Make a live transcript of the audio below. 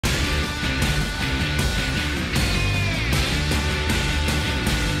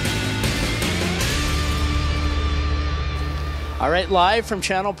All right, live from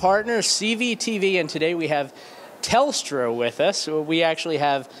Channel Partners, CVTV, and today we have Telstra with us. We actually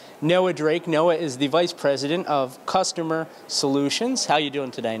have Noah Drake. Noah is the Vice President of Customer Solutions. How are you doing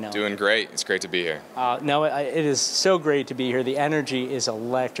today, Noah? Doing great. It's great to be here. Noah, it is so great to be here. The energy is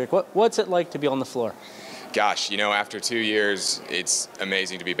electric. What's it like to be on the floor? Gosh, you know, after 2 years, it's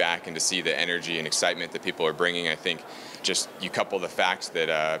amazing to be back and to see the energy and excitement that people are bringing. I think just you couple the fact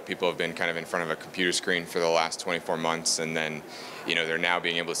that people have been kind of in front of a computer screen for the last 24 months, and then, you know, they're now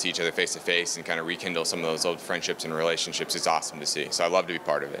being able to see each other face to face and kind of rekindle some of those old friendships and relationships. It's awesome to see. So I love to be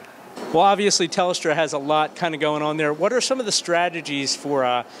part of it. Well, obviously, Telstra has a lot kind of going on there. What are some of the strategies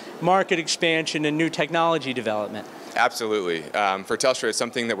for market expansion and new technology development? Absolutely. For Telstra, it's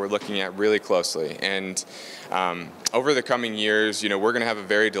something that we're looking at really closely. And over the coming years, you know, we're going to have a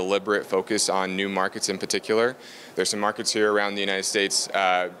very deliberate focus on new markets in particular. There's some markets here around the United States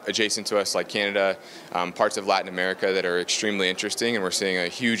adjacent to us, like Canada, parts of Latin America that are extremely interesting, and we're seeing a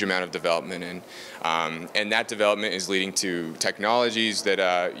huge amount of development in. And that development is leading to technologies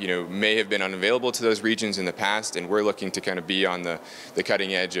that you know, may have been unavailable to those regions in the past, and we're looking to kind of be on the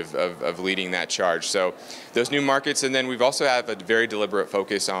cutting edge of leading that charge. So those new markets, and then we've also have a very deliberate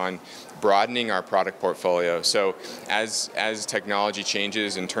focus on broadening our product portfolio. So as technology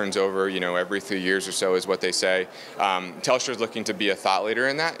changes and turns over, you know, every 3 years or so is what they say, Telstra is looking to be a thought leader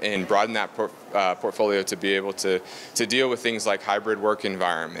in that and broaden that portfolio to be able to deal with things like hybrid work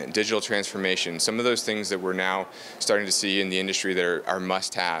environment, digital transformation, some of those things that we're now starting to see in the industry that are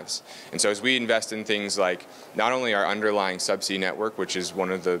must-haves. And so as we invest in things like not only our underlying subsea network, which is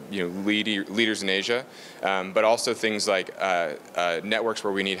one of the leaders in Asia, but also things like networks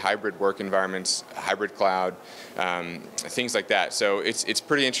where we need hybrid work environments, hybrid cloud, things like that. So it's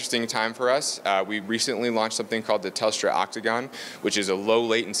pretty interesting time for us. We recently launched something called the Telstra Octagon, which is a low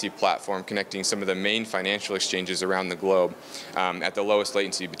latency platform connecting some of the main financial exchanges around the globe at the lowest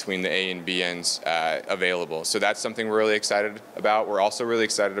latency between the A and B ends available. So that's something we're really excited about. We're also really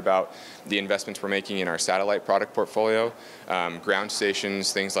excited about the investments we're making in our satellite product portfolio, ground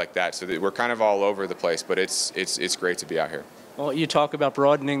stations, things like that. So that we're kind of all over the place, but it's great to be out here. Well, you talk about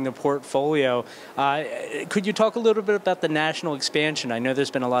broadening the portfolio. Could you talk a little bit about the national expansion? I know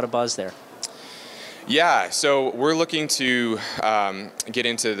there's been a lot of buzz there. Yeah, so we're looking to get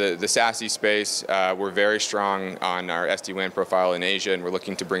into the SASE space. We're very strong on our SD-WAN profile in Asia, and we're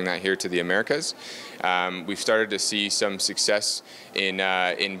looking to bring that here to the Americas. We've started to see some success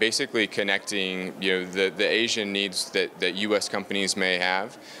in basically connecting, you know, the Asian needs that U.S. companies may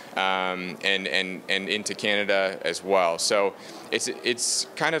have, and into Canada as well. So it's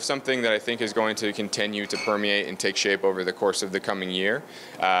kind of something that I think is going to continue to permeate and take shape over the course of the coming year,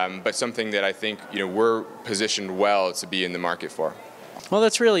 but something that I think, you know, we're positioned well to be in the market for. Well,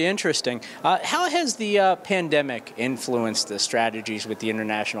 that's really interesting. How has the pandemic influenced the strategies with the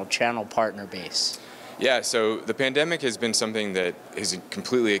international channel partner base? Yeah, so the pandemic has been something that has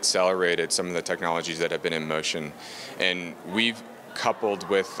completely accelerated some of the technologies that have been in motion, and we've coupled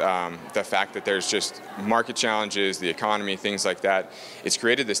with the fact that there's just market challenges, the economy, things like that, it's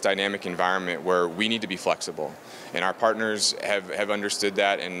created this dynamic environment where we need to be flexible. And our partners have understood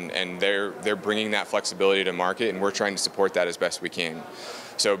that, and they're bringing that flexibility to market, and we're trying to support that as best we can.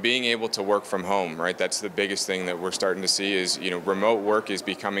 So being able to work from home, right, that's the biggest thing that we're starting to see is, you know, remote work is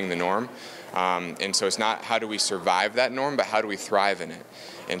becoming the norm. And so it's not how do we survive that norm, but how do we thrive in it.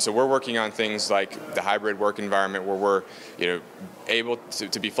 And so we're working on things like the hybrid work environment where we're, you know, able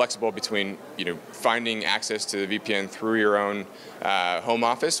to be flexible between, you know, finding access to the VPN through your own home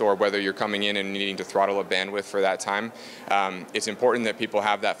office, or whether you're coming in and needing to throttle a bandwidth for that time. It's important that people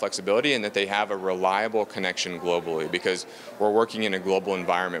have that flexibility and that they have a reliable connection globally, because we're working in a global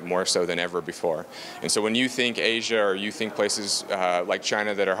environment more so than ever before. And so when you think Asia, or you think places like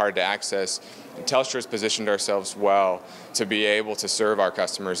China that are hard to access, Telstra has positioned ourselves well to be able to serve our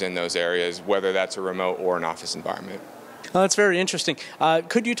customers in those areas, whether that's a remote or an office environment. Well, that's very interesting.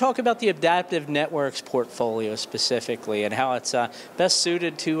 Could you talk about the adaptive networks portfolio specifically, and how it's best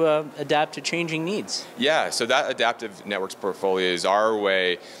suited to adapt to changing needs? Yeah, so that adaptive networks portfolio is our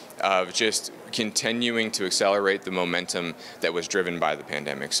way of just continuing to accelerate the momentum that was driven by the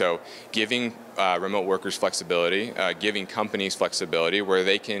pandemic. So giving remote workers flexibility, giving companies flexibility where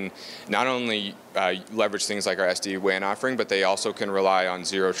they can not only leverage things like our SD-WAN offering, but they also can rely on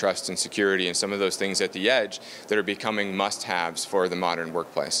zero trust and security and some of those things at the edge that are becoming must-haves for the modern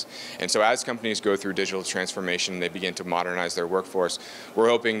workplace. And so as companies go through digital transformation, they begin to modernize their workforce, we're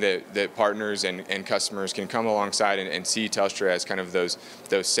hoping that partners and customers can come alongside and see Telstra as kind of those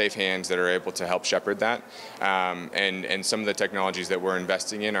safe safe hands that are able to help shepherd that. And some of the technologies that we're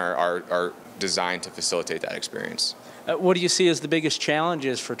investing in are designed to facilitate that experience. What do you see as the biggest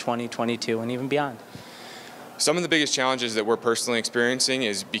challenges for 2022 and even beyond? Some of the biggest challenges that we're personally experiencing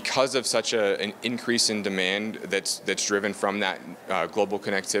is because of such an increase in demand that's driven from that global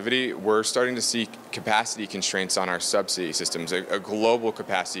connectivity, we're starting to see capacity constraints on our subsea systems, a global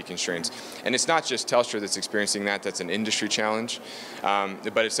capacity constraints. And it's not just Telstra that's experiencing that, that's an industry challenge.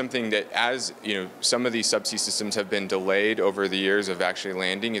 But it's something that, as some of these subsea systems have been delayed over the years of actually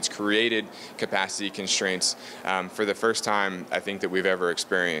landing, it's created capacity constraints for the first time I think that we've ever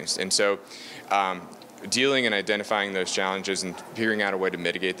experienced. And so dealing and identifying those challenges and figuring out a way to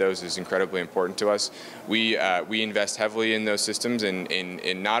mitigate those is incredibly important to us. We invest heavily in those systems,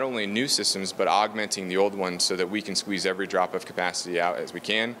 in not only new systems, but augmenting the old ones so that we can squeeze every drop of capacity out as we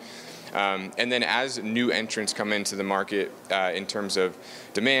can. And then as new entrants come into the market in terms of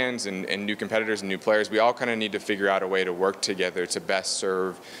demands and new competitors and new players, we all kind of need to figure out a way to work together to best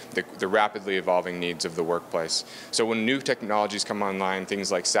serve the rapidly evolving needs of the workplace. So when new technologies come online,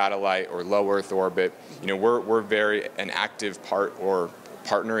 things like satellite or low Earth orbit, we're very an active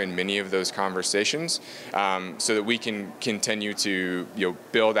partner in many of those conversations, so that we can continue to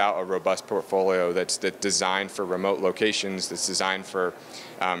build out a robust portfolio that's designed for remote locations, that's designed for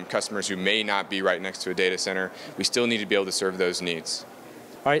customers who may not be right next to a data center. We still need to be able to serve those needs.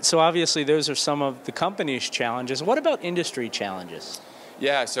 All right, so obviously those are some of the company's challenges. What about industry challenges?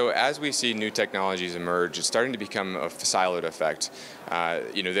 Yeah, so as we see new technologies emerge, it's starting to become a siloed effect.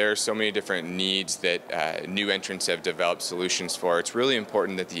 There are so many different needs that new entrants have developed solutions for. It's really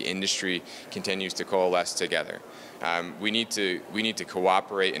important that the industry continues to coalesce together. We need to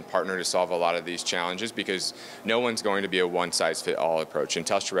cooperate and partner to solve a lot of these challenges, because no one's going to be a one-size-fits-all approach, and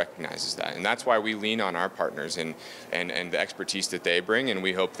Telstra recognizes that. And that's why we lean on our partners and the expertise that they bring, and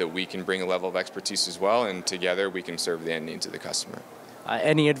we hope that we can bring a level of expertise as well, and together we can serve the end needs of the customer.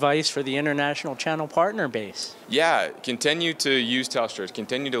 Any advice for the international channel partner base? Yeah, continue to use Telstra.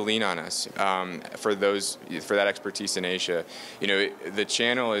 Continue to lean on us for that expertise in Asia. The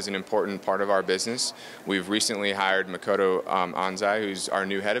channel is an important part of our business. We've recently hired Makoto Anzai, who's our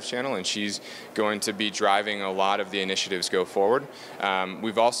new head of channel, and she's going to be driving a lot of the initiatives go forward.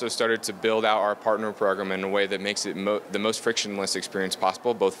 We've also started to build out our partner program in a way that makes it the most frictionless experience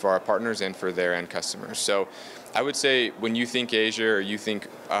possible, both for our partners and for their end customers. So I would say when you think Asia or you think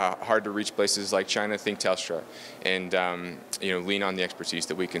hard to reach places like China, think Telstra, and lean on the expertise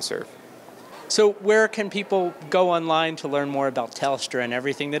that we can serve. So where can people go online to learn more about Telstra and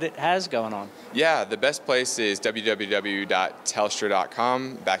everything that it has going on? Yeah, the best place is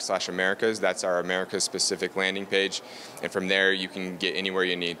www.telstra.com/Americas. That's our Americas specific landing page. And from there you can get anywhere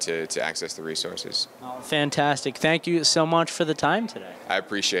you need to access the resources. Oh, fantastic. Thank you so much for the time today. I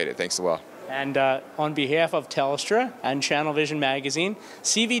appreciate it. Thanks a lot. And on behalf of Telstra and Channel Vision Magazine,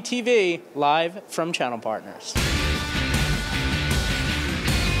 CVTV, live from Channel Partners.